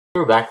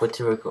We're back with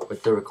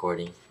the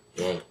recording.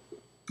 Yay.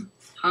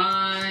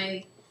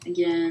 Hi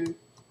again.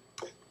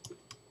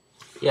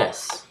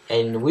 Yes,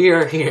 and we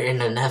are here in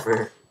the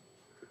Never.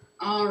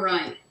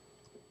 Alright.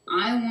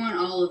 I want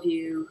all of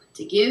you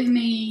to give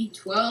me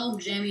 12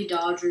 Jammy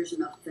Dodgers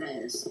and a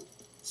Fez.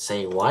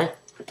 Say what?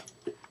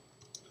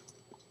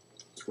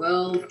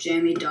 12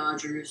 Jammy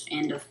Dodgers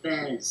and a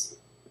Fez.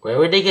 Where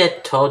would they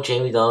get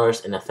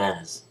 $12 and a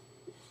Fez?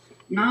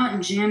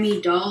 Not Jammy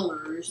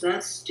Dollars.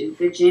 That's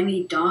stupid.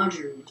 Jammy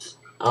Dodgers.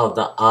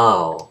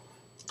 Oh.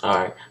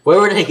 Alright.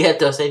 Where would they get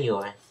those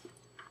anyway?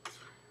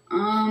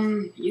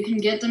 You can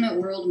get them at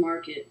World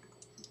Market.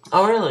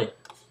 Oh, really?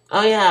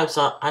 Oh, yeah, I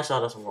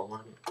saw those at World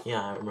Market.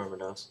 Yeah, I remember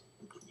those.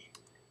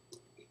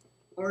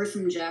 Or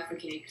some Jaffa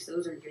Cakes.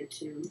 Those are good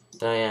too.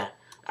 Oh, yeah.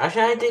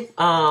 Actually, I think,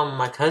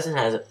 my cousin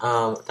has,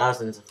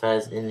 thousands of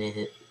Fezes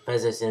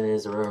in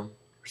his room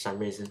for some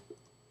reason.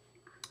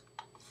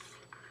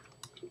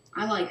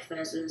 I like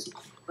Fezes.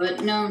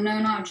 But no,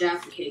 not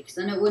Jaffa Cakes.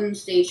 Then it wouldn't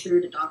stay true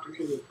to Doctor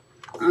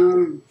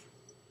Who.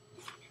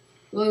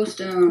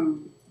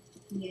 Glowstone.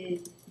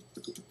 Yay.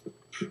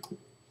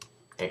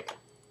 Hey.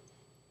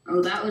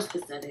 Oh, that was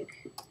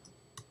pathetic.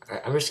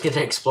 Alright, I'm just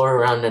gonna explore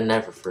around the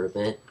Never for a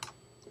bit.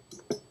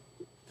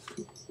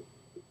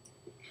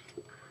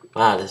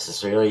 Wow, this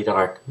is really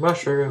dark.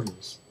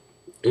 Mushrooms.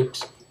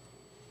 Oops.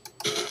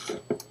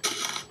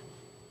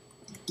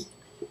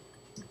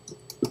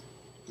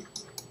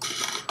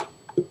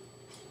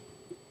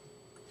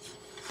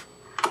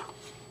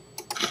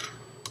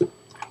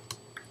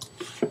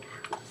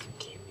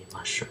 Give me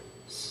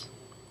mushrooms.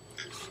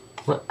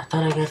 What? I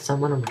thought I got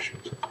some other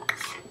mushrooms.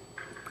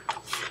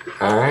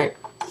 Alright.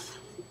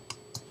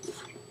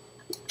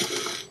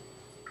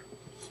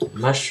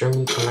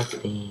 Mushroom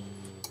collecting.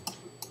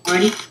 Why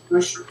do you need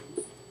mushrooms?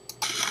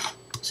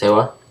 Say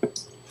what?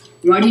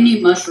 Why do you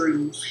need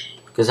mushrooms?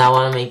 Because I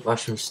want to make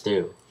mushroom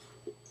stew.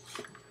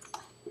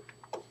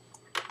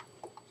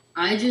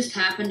 I just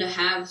happen to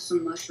have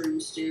some mushroom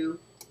stew.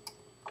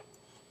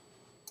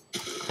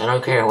 I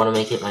don't care, I want to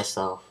make it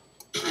myself.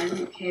 I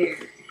don't care.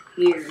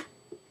 Here.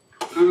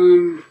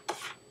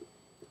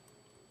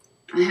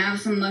 I have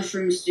some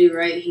mushroom stew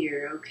right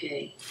here.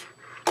 Okay.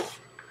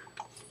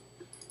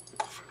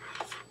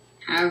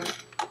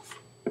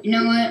 You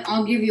know what?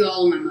 I'll give you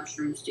all of my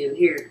mushroom stew.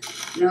 Here.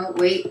 No,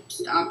 wait.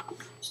 Stop.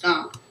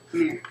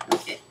 Come here.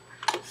 Okay.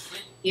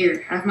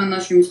 Here. Have my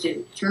mushroom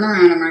stew. Turn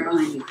around. I'm right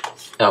behind you.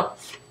 Oh.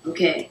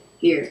 Okay.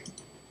 Here.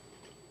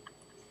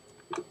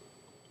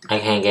 I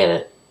can't get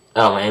it.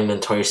 Oh, my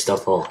inventory's still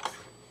full.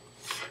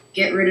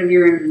 Get rid of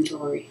your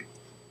inventory.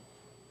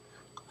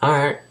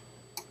 Alright.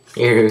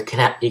 Here, you can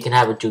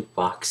have a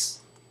jukebox.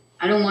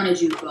 I don't want a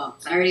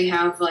jukebox. I already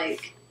have,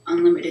 like,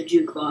 unlimited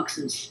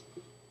jukeboxes.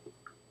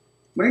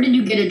 Where did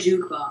you get a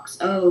jukebox?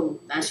 Oh,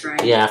 that's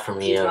right. Yeah, from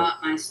you. You got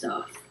my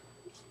stuff.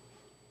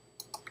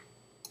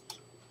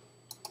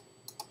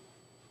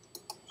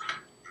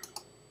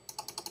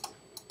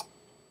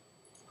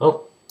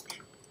 Oh.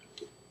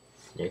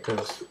 There it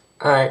goes.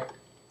 Alright.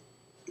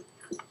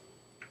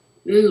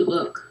 Ooh,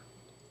 look.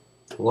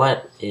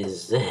 What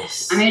is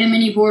this? I made a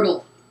mini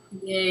portal.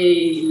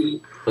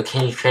 Yay. But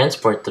can you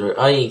transport through?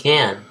 Oh, you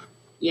can.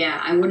 Yeah,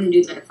 I wouldn't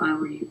do that if I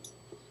were you.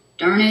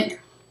 Darn it.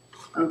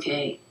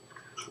 Okay.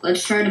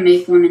 Let's try to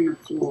make one in the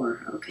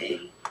floor.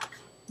 Okay.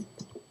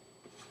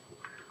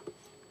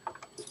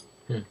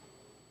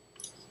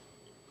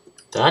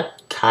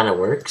 That kind of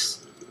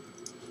works.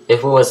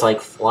 If it was,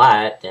 like,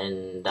 flat,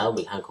 then that would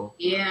be kind of cool.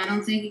 Yeah, I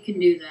don't think you can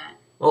do that.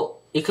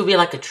 Well, it could be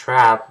like a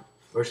trap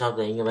or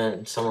something, and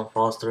then someone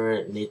falls through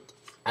it and they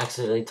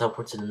accidentally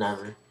teleport to the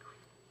Never.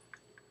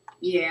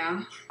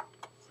 Yeah.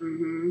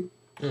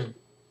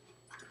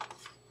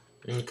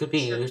 It could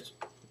be a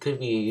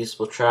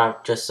useful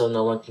trap just so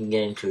no one can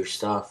get into your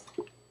stuff.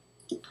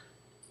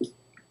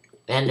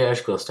 And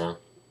there's glowstone.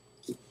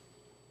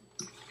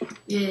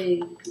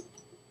 Yay.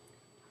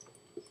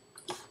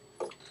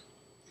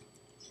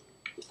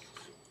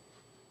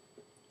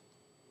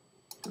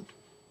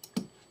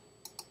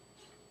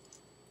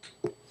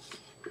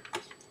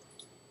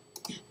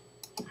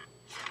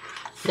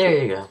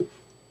 There you go.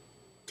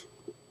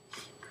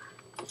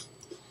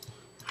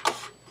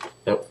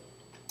 Nope.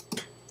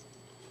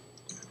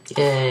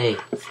 Yay.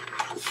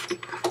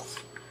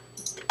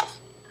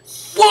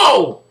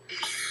 Whoa!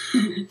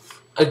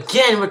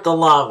 Again with the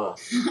lava.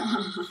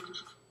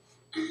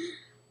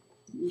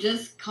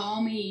 Just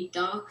call me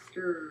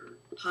Dr.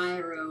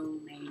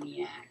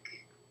 Pyromaniac.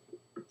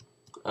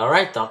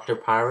 Alright, Dr.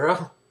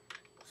 Pyro.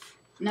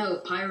 No,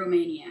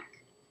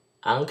 Pyromaniac.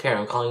 I don't care,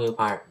 I'm calling you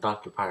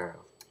Dr. Pyro.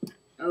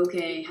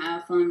 Okay,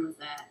 have fun with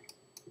that.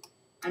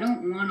 I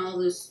don't want all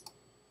this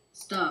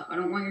stuff. I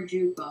don't want your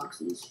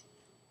jukeboxes.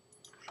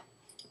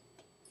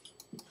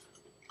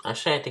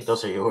 Actually, I think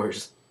those are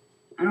yours.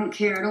 I don't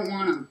care. I don't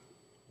want them.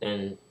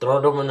 Then throw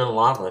them in the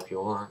lava if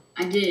you want.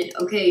 I did.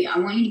 Okay, I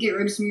want you to get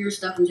rid of some of your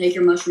stuff and take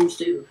your mushroom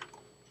stew.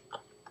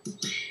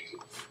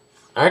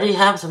 I already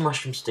have some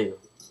mushroom stew.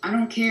 I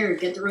don't care.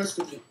 Get the rest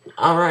of it.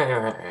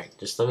 Alright.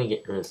 Just let me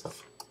get rid of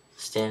stuff.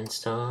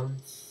 Sandstone.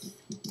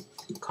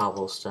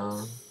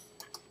 cobblestone,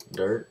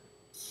 dirt,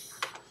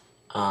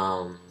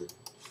 a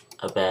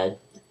bed,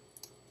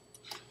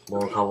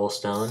 more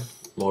cobblestone,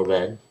 more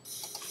bed,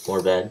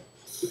 more bed,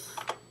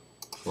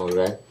 more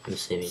bed. I'm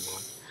saving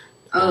one.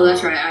 Oh,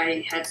 that's right.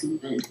 I had some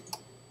bed.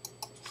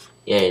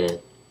 Yeah, you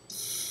did.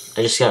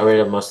 I just got rid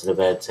of most of the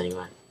beds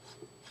anyway.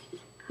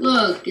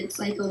 Look, it's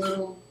like a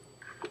little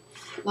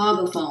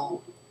lava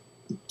fall.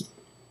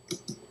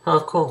 Oh,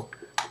 cool.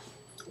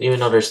 Even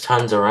though there's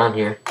tons around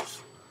here.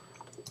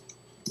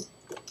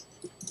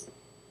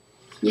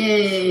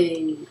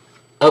 Yay!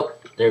 Oh,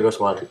 there goes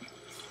water.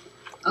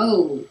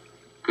 Oh,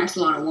 that's a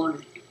lot of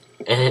water.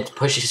 And it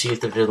pushes you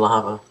through the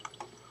lava.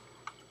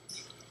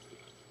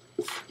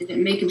 Did it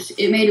make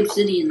it made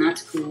obsidian?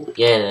 That's cool.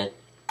 Yeah, it did.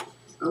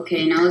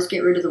 Okay, now let's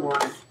get rid of the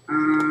water.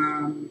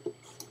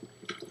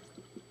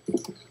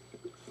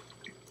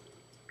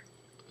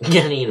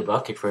 You're gonna need a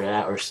bucket for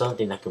that, or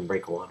something that can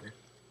break water.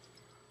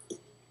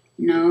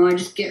 No, I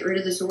just get rid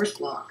of the source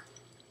block.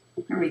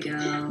 There we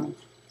go.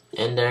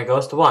 And there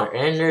goes the water.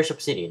 And there's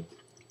obsidian.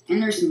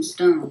 And there's some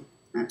stone.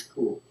 That's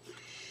cool.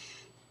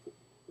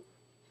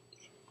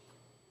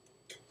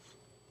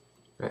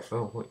 Right.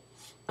 Oh, wait.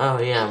 Oh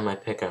yeah, my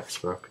pickaxe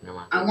broke. Never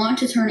mind. I want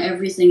to turn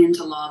everything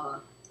into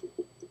lava.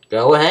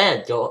 Go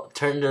ahead. Go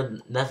turn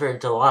the nether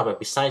into lava.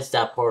 Besides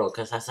that portal,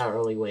 because that's our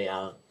only way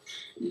out.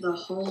 The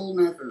whole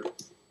nether.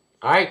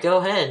 All right, go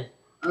ahead.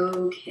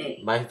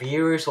 Okay. My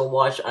viewers will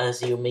watch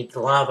as you make the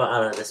lava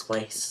out of this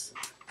place.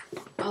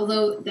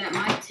 Although that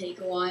might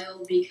take a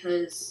while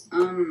because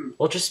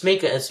Well, just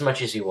make it as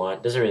much as you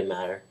want. Doesn't really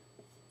matter.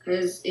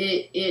 because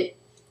it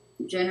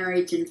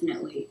generates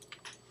infinitely.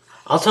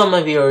 I'll tell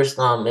my viewers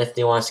if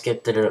they want to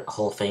skip through the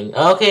whole thing.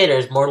 Okay,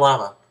 there's more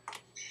lava.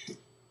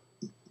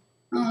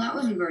 Oh, that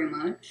wasn't very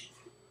much.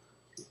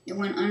 It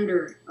went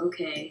under.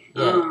 Okay.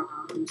 Yeah.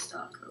 I'm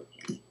stuck.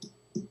 Okay.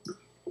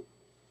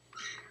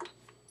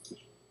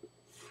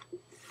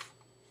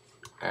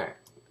 Alright.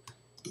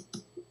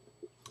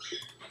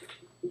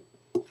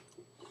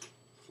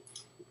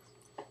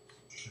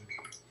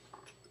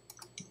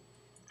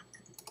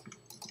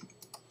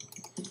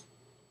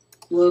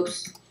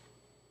 Whoops.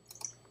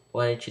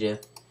 What did you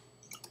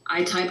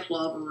I typed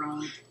lava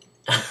wrong.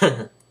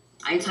 do?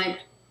 I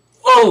typed.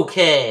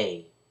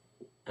 Okay!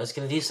 I was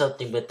gonna do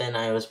something, but then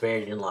I was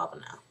buried in lava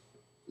now.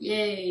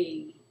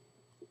 Yay.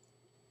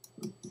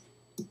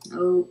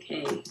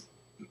 Okay.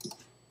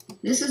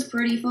 This is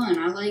pretty fun.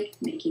 I like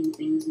making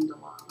things into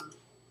lava.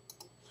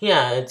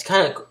 Yeah, it's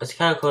kind of cool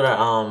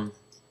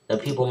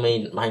that people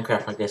made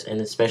Minecraft like this, and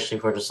especially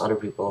for just other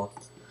people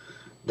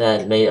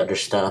that made other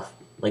stuff,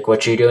 like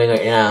what you're doing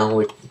right now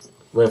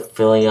with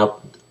filling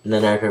up the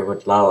nether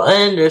with lava,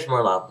 and there's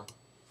more lava.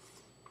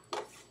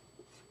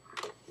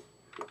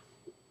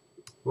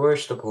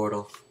 Where's the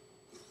portal?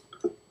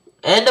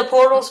 And the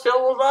portal's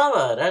filled with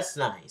lava. That's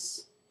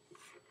nice.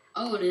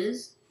 Oh, it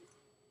is?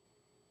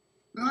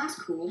 Well, that's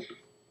cool.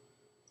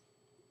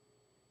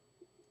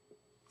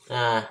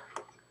 I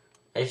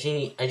just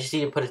need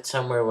to put it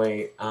somewhere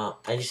where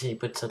I just need to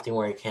put something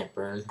where it can't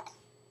burn.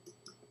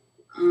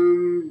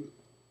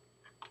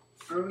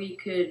 Or we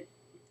could.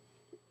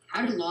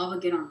 How did lava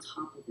get on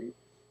top of it?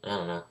 I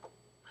don't know.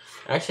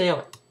 Actually,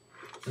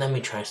 let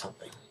me try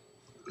something.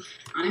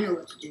 I know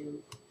what to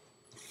do.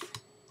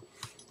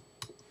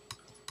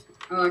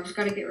 Oh, I just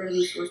gotta get rid of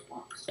these source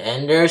blocks.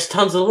 And there's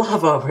tons of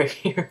lava over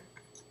here.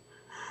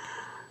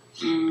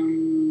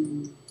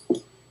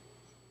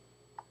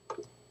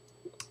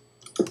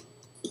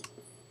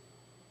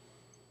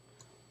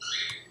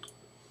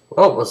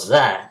 What was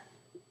that?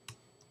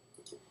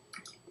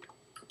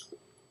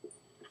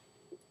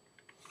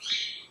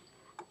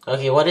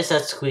 Okay, what is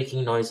that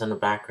squeaking noise in the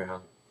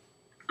background?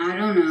 I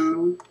don't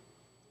know.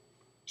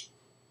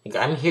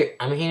 I'm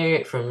hearing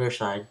it from your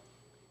side.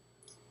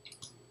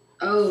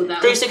 Oh, that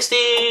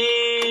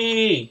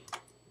 360!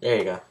 There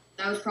you go.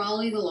 That was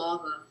probably the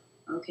lava.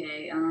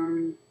 Okay,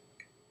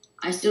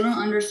 I still don't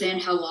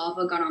understand how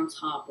lava got on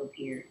top of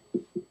here.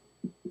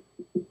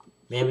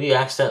 Maybe you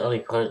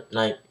accidentally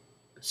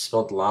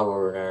spilled lava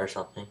over there or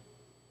something.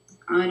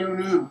 I don't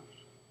know.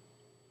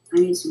 I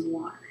need some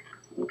water.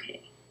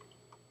 Okay.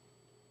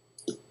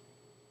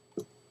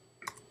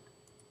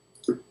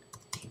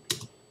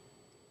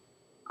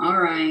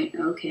 Alright,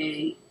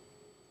 okay.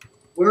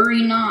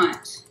 Worry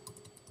not.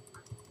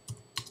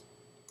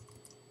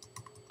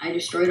 I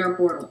destroyed our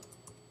portal.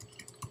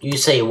 You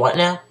say what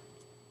now?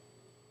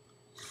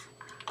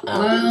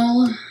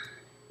 Well,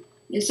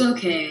 it's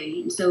okay.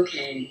 It's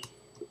okay.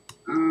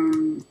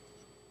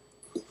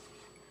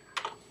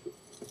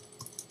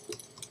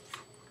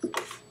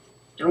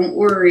 Don't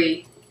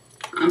worry.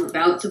 I'm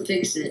about to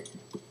fix it.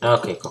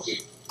 Okay, cool.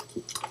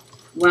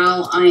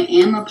 While I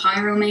am a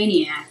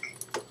pyromaniac.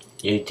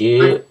 You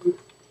do?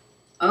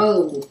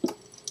 Oh.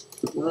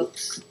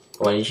 Whoops.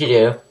 What did you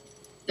do?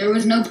 There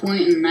was no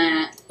point in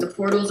that. The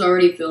portal's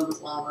already filled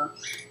with lava.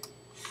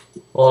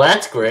 Well,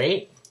 that's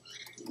great.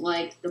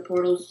 Like, the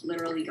portal's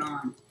literally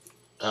gone.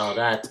 Oh,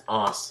 that's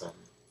awesome.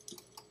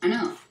 I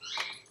know.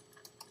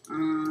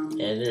 And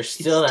there's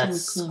still that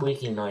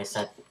squeaking noise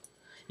that...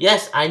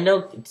 Yes, I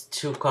know it's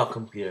 2 o'clock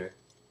computer.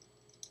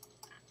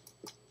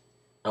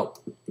 Oh.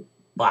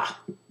 Bah.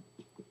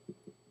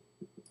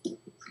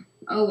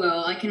 Oh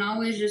well, I can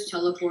always just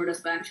teleport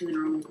us back to the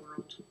normal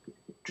world.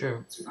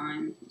 True. It's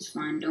fine. It's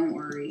fine. Don't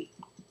worry.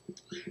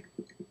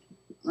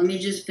 Let me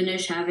just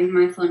finish having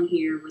my fun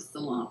here with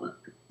the lava.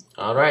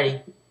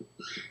 Alrighty.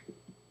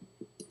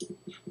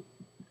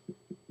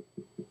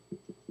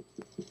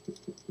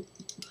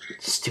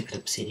 Stupid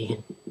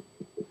obsidian.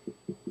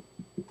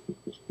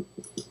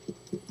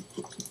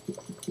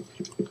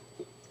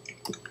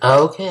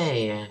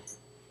 Okay.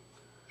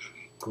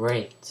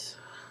 Great.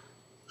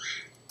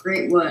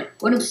 Great, what?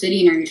 What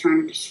obsidian are you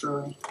trying to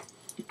destroy?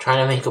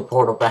 Trying to make a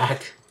portal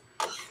back.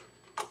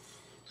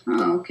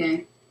 Oh,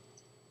 okay.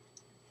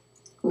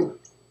 Cool.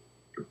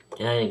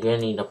 And I'm gonna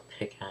need a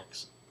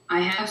pickaxe.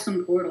 I have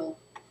some portal.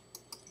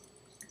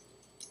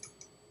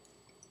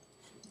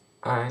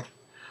 Alright.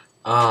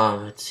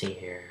 Let's see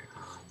here.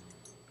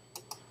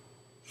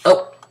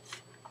 Oh!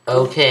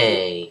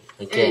 Okay.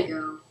 There you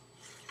go.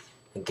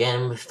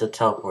 Again with the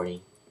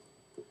teleporting.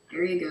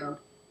 There you go.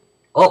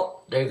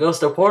 Oh! There goes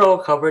the portal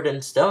covered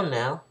in stone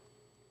now.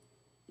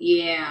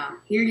 Yeah.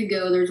 Here you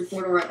go. There's a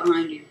portal right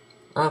behind you.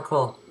 Oh,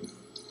 cool.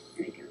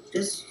 There you go.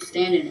 Just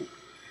stand in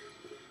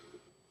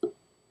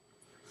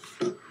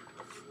it.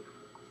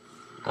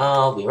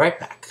 I'll be right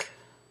back.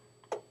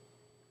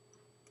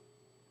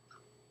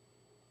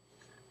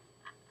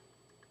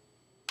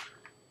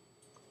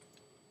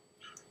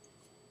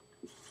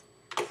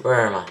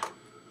 Where am I?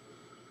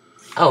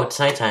 Oh, it's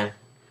nighttime.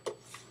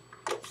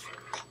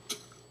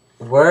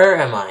 Where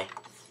am I?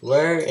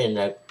 Where in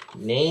the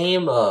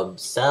name of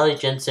Sally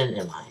Jensen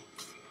am I?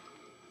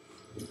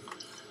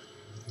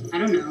 I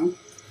don't know.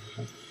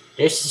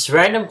 There's this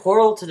random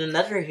portal to the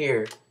nether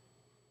here.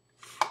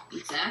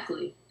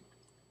 Exactly.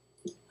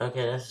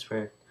 Okay, that's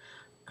weird.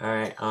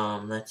 Alright,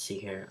 let's see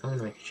here. I'm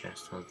gonna make a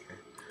chest. Okay.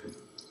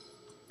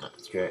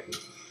 That's great.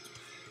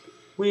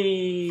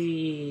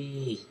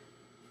 Whee!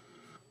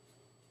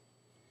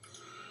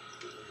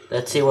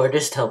 Let's see where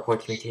this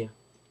teleports me to.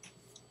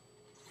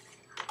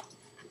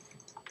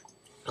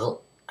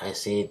 Oh, I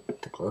see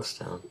the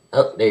glowstone.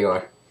 Oh, there you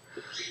are.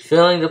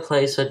 Filling the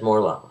place with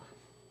more lava.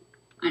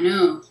 I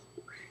know.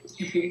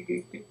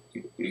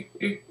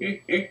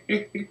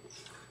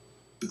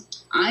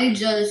 I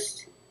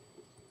just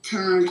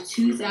turned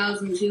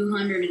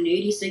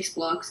 2,286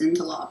 blocks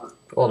into lava.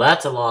 Well,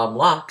 that's a lot of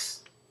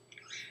blocks.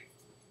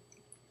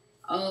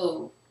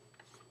 Oh,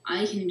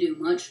 I can do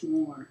much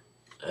more.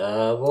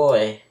 Oh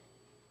boy.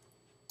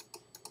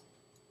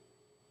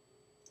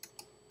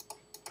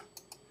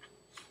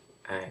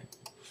 Alright.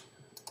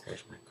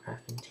 There's my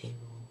crafting table.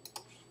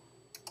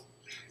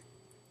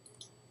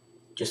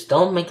 Just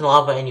don't make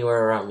lava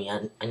anywhere around me.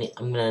 I'm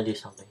gonna do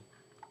something.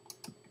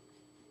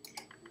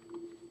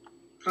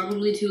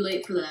 Probably too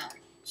late for that.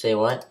 Say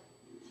what?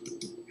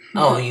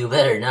 Oh, you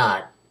better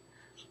not.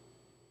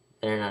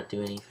 Better not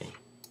do anything.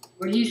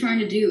 What are you trying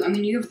to do? I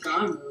mean, you have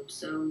God mode,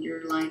 so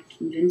you're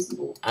like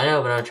invincible. I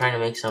know, but I'm trying to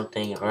make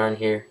something around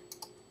here.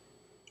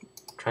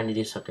 I'm trying to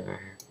do something right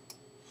here.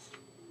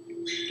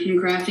 Can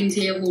crafting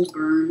tables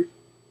burn?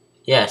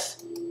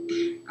 Yes.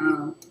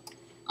 Oh.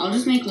 I'll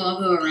just make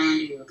lava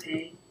around you,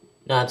 okay?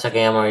 No, it's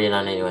okay. I'm already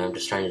done anyway. I'm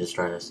just trying to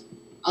destroy this.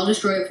 I'll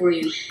destroy it for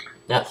you.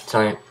 Yep,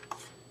 sorry.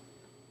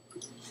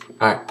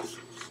 Alright.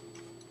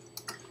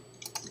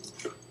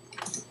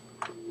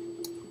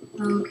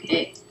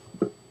 Okay.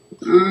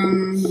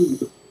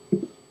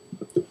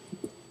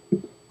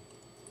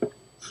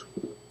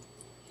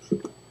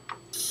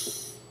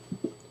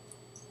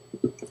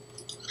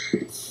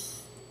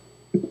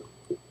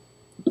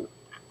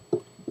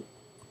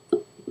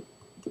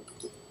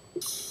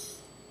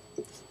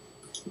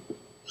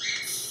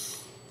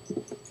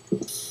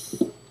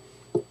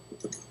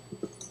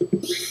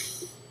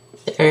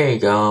 There you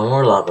go.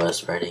 More lava is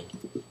spreading.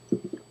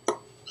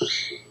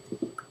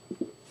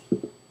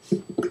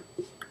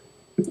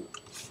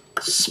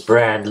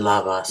 Spread,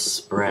 lava,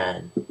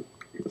 spread.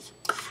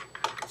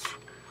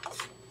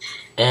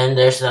 And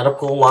there's another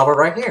pool of lava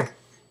right here.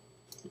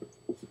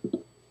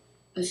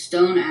 A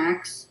stone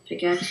axe,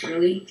 pickaxe,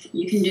 really?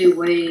 You can do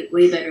way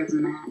better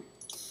than that.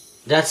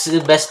 That's the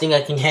best thing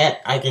I can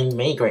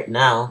make right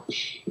now.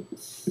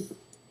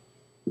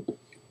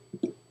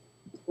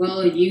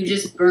 Well, you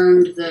just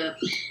burned the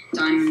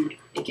diamond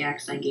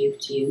pickaxe I gave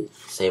to you.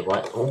 Say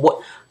what?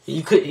 What?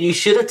 You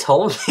should have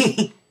told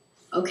me.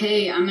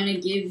 Okay, I'm gonna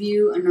give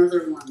you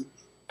another one.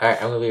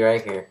 Alright, I'm gonna be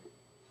right here.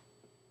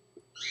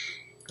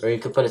 Or you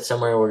could put it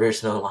somewhere where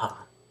there's no lava.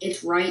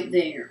 It's right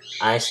there.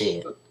 I see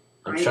it.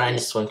 I'm Right trying there.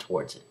 to swim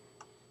towards it.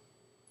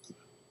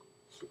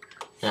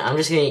 Now, I'm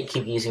just gonna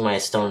keep using my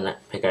stone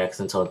pickaxe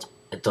until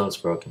it's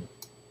broken.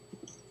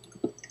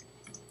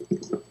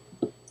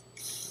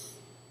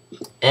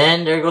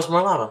 And there goes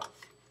more lava.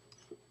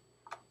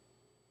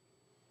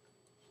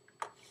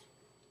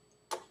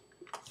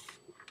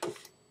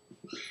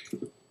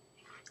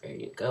 There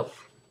you go.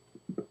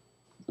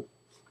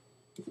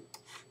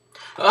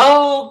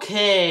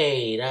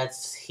 Okay,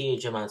 that's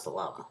huge amounts of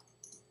lava.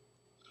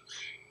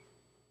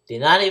 Did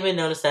not even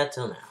notice that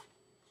till now.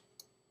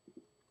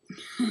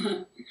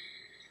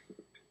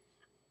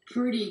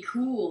 Pretty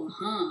cool,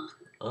 huh?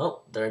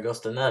 Oh, there goes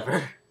the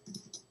nether.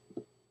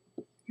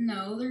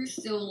 No, there's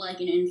still like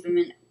an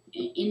infinite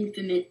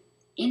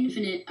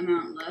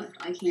amount left.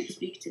 I can't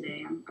speak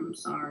today. I'm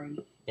sorry.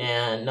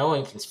 Yeah, no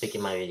one can speak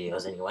in my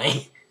videos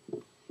anyway.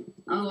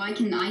 Oh, I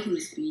can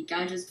speak.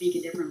 I just speak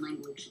a different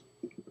language.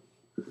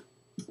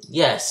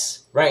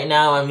 Yes, right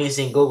now I'm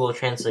using Google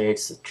Translate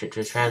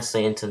to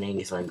translate into the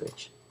English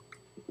language.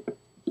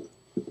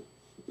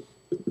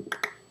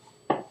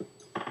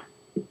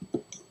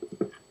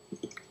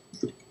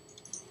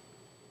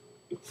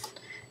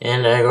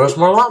 And there goes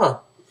more lava.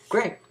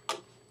 Great.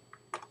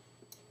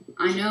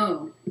 I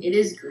know. It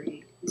is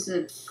great. It's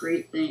a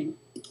great thing.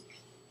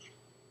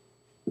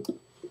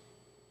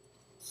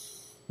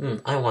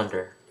 I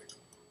wonder,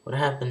 what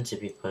happens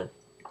if you put...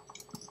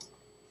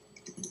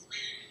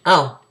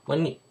 Oh,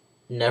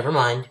 never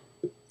mind.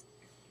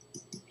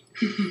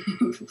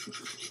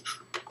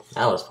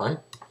 That was fun.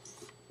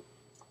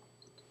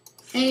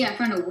 Hey, I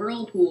found a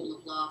whirlpool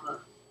of lava.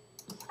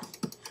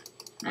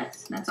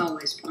 That's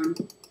always fun.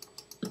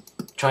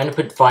 Trying to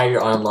put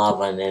fire on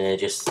lava and then it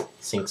just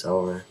sinks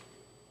over.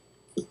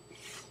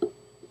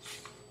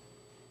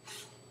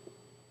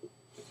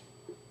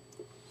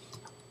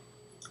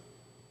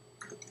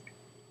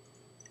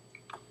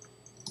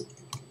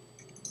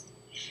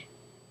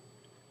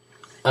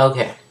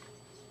 Okay.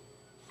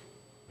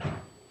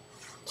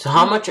 So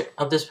how much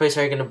of this place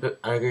are you gonna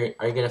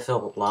fill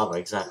with lava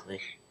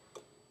exactly?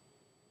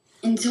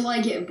 Until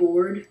I get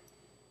bored.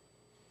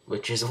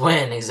 Which is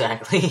when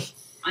exactly?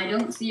 I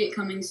don't see it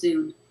coming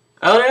soon.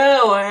 Oh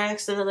no! I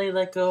accidentally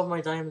let go of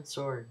my diamond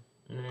sword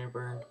and then it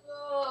burned.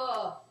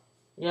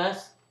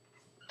 Yes.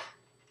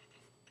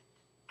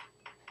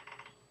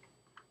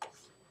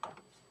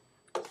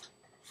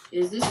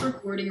 Is this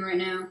recording right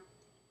now?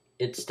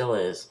 It still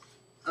is.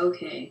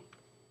 Okay.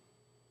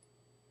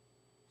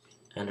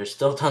 And there's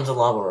still tons of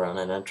lava around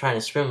and I'm trying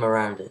to swim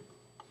around it.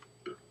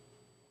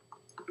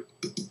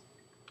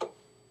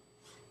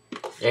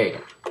 There you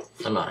go.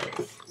 I'm out of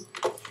here.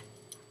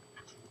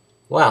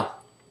 Wow.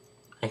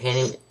 I can't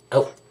even...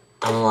 Oh,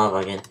 I'm in lava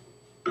again.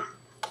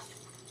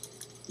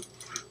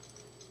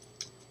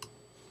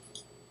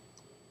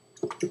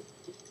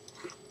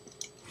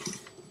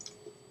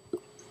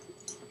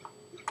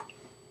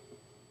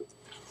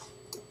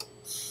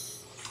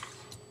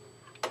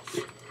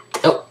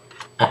 Oh,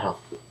 I fell.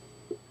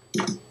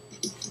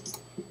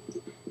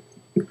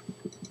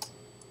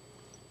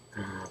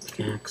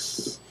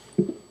 Pickaxe.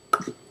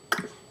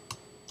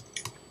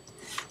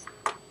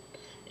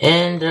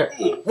 And,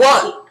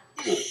 what?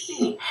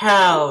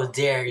 How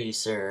dare you,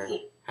 sir?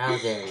 How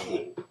dare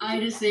you? I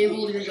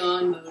disabled your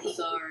god mode,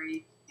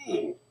 sorry.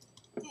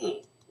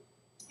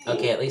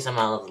 Okay, at least I'm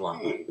out of the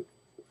lava.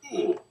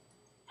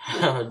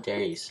 How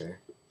dare you, sir?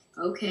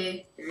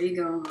 Okay, there you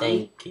go.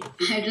 Thank you.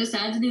 I just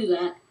had to do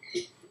that.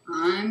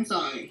 I'm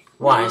sorry.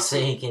 Why? So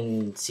you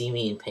can see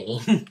me in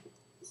pain?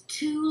 It's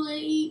too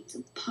late to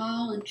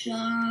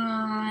apologize.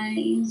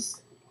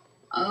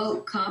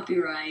 Oh,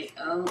 copyright.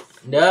 Oh.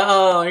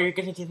 No, you're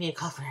gonna give me a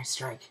copyright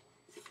strike.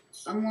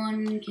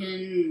 Someone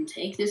can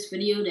take this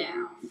video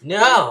down.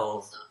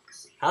 No! That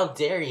sucks. How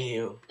dare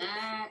you?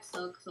 That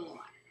sucks a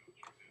lot.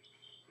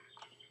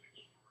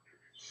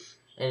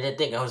 I didn't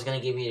think I was gonna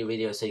give you the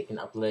video so you can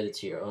upload it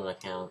to your own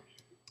account.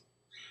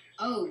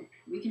 Oh,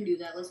 we can do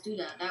that. Let's do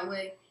that. That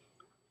way,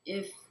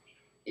 if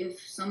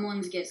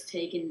someone's gets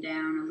taken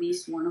down, at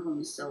least one of them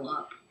is still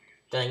up.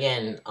 Then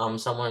again,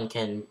 someone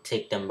can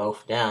take them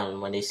both down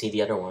when they see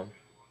the other one.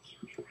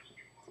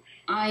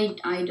 I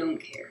don't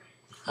care.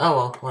 Oh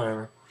well,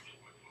 whatever.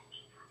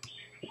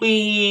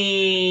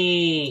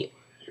 Whee!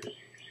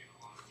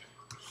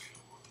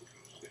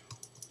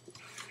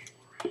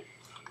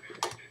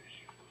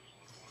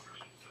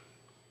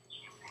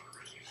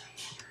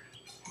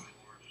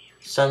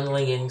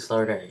 Suddenly getting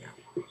slower. There you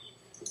go.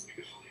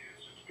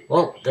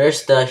 Well,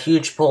 there's the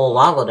huge pool of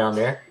lava down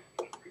there.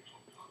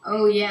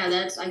 Oh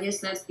yeah, I guess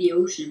that's the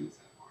ocean.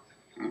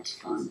 That's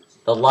fun.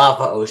 The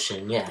lava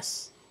ocean,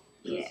 yes.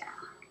 Yeah.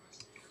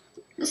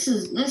 This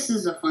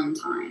is a fun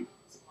time.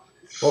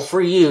 Well,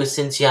 for you,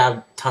 since you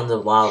have tons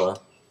of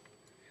lava.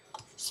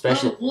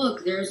 Especially... Oh,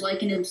 look, there's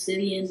like an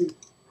obsidian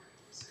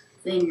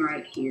thing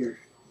right here.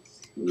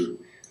 Ooh.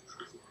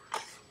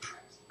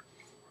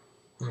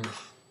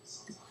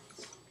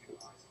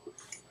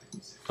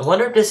 I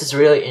wonder if this is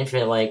really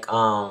infinite, like,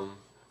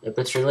 if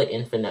it's really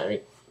infinite,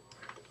 like...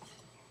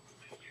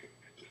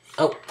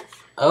 Oh,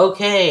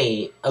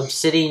 okay,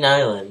 Obsidian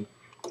Island.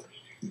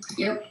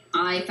 Yep,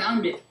 I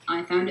found it.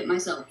 I found it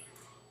myself.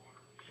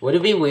 Would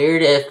it be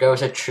weird if there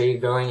was a tree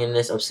growing in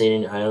this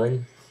Obsidian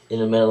Island in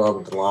the middle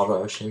of the lava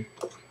ocean?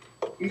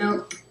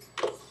 Nope.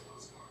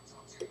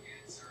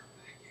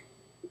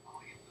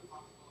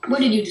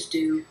 What did you just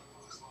do?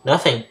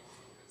 Nothing.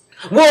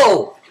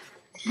 Whoa!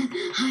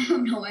 I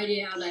have no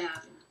idea how that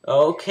happened.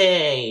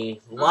 Okay.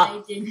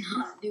 I did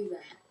not do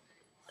that.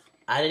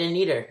 I didn't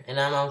either, and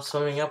I'm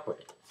swimming up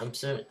with it. I'm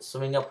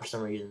swimming up for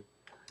some reason.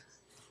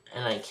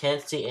 And I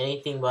can't see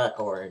anything but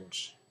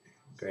orange.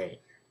 Great.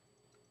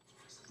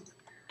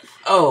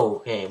 Oh,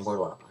 okay, more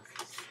lava.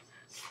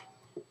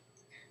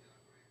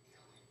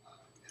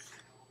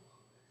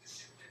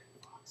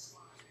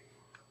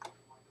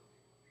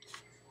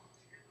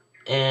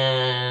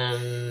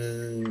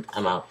 And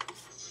I'm out.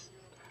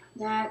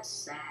 That's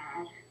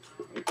sad.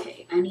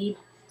 Okay, I need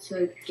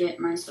to get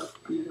myself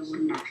another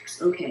wooden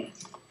axe. Okay.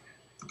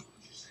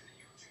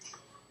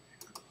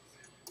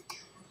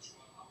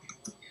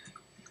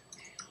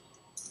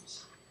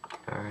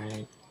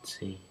 Alright, let's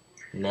see.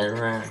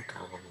 Netherrack.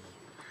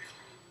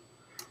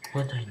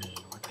 What do I need?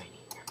 What do I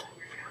need? What do I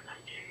need? What do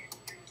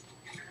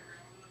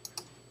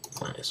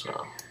I need? Might as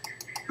well.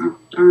 Oh,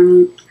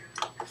 darn it.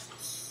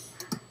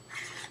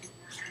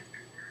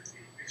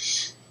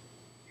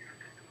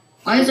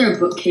 Why is there a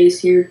bookcase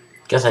here?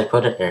 Guess I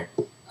put it there.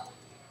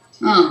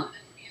 Oh,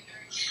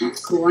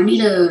 that's cool. I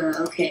need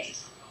a... Okay.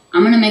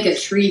 I'm gonna make a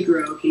tree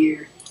grow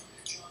here.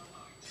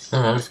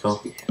 Oh, that's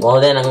cool. Well,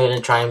 then I'm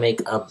gonna try and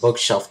make a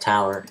bookshelf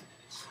tower.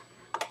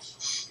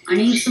 I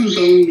need some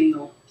bone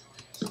meal.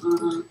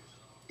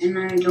 And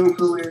I don't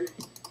know where...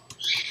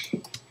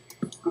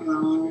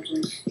 Well, I'll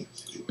just...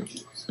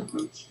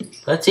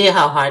 Let's see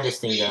how high this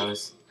thing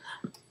goes.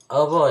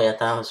 Oh boy, I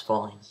thought I was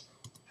falling.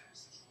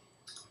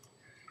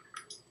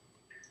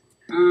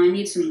 I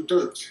need some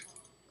dirt.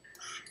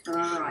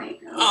 Alright.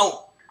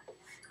 Oh!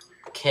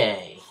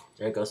 Okay,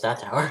 there goes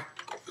that tower.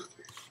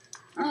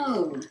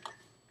 Oh,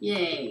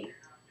 yay.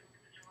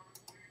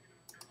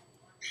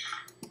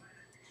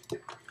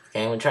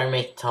 Okay, I'm gonna try and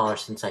make it taller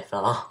since I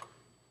fell.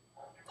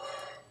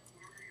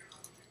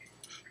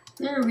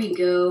 There we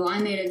go. I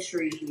made a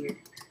tree here.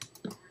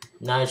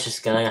 Now it's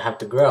just gonna have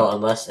to grow,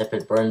 unless if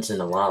it burns in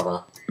the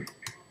lava.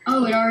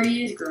 Oh, it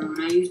already is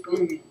grown. I used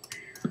bone meal.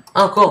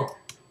 Oh, cool.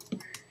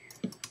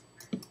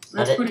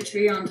 Let's put a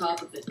tree on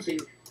top of it, too.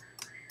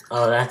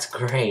 Oh, that's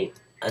great.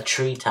 A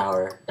tree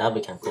tower. That'll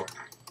be kind of cool.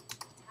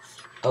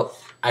 Oh,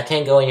 I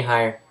can't go any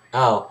higher.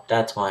 Oh,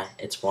 that's why.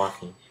 It's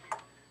blocking.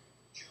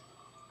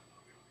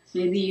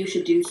 Maybe you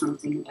should do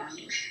something about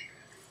it.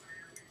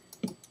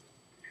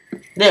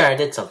 There, I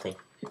did something.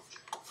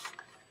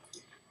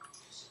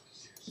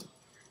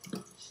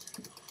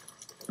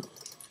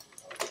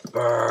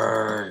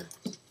 Burn.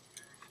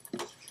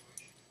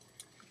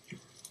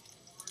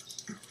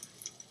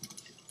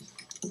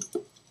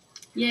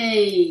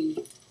 Yay!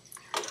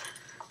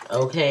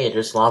 Okay,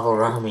 there's lava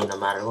around me no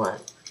matter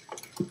what.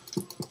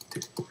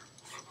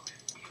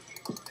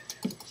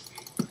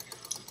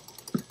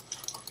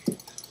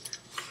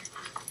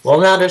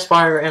 Well, now there's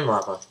fire and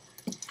lava.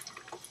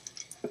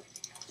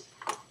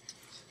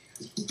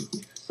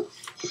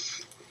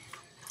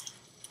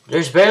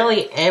 There's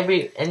barely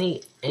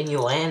any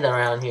land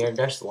around here.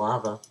 There's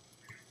lava.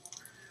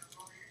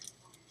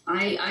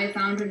 I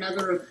found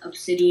another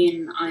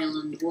obsidian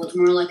island. Well, it's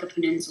more like a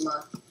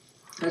peninsula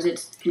because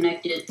it's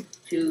connected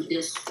to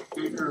this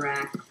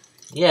netherrack.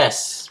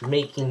 Yes,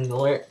 making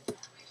where.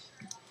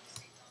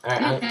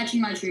 Alright, I'm catching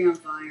my tree on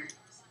fire.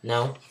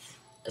 No,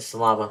 it's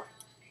lava.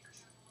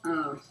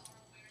 Oh.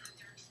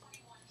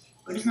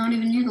 But it's not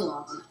even near the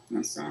lava.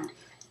 That's sad.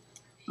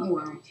 Oh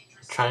well.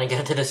 Trying to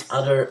get to this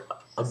other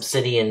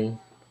obsidian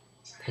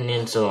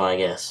peninsula, I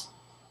guess.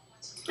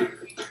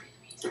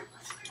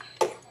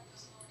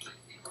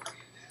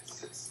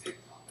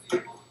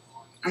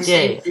 I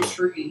saved the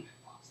tree.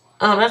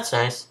 Oh, that's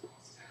nice.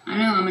 I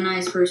know, I'm a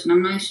nice person.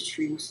 I'm nice to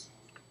trees.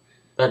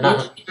 But You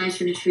not. should be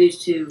nicer to trees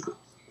too.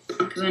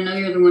 Because I know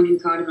you're the one who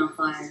caught it on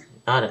fire.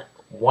 Got it.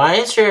 Why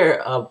is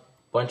there a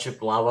bunch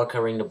of lava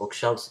covering the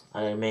bookshelves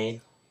I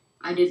made?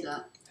 I did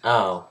that.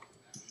 Oh.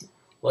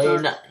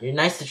 Well, you're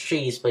nice to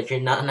trees, but you're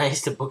not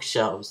nice to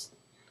bookshelves.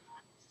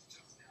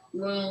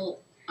 Well,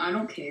 I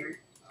don't care.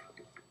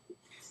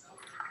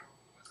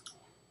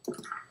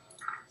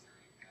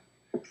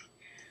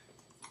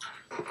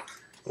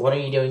 What are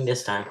you doing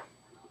this time?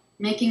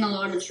 Making a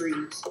lot of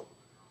trees.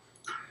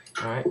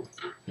 Alright.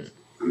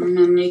 I'm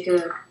gonna make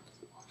a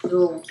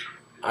little...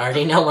 I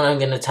already know what I'm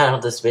gonna title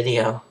this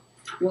video.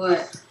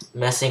 What?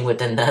 Messing with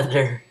the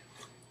nether.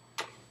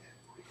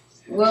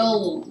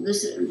 Well,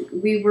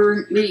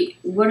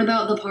 what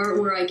about the part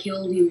where I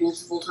killed you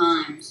multiple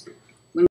times?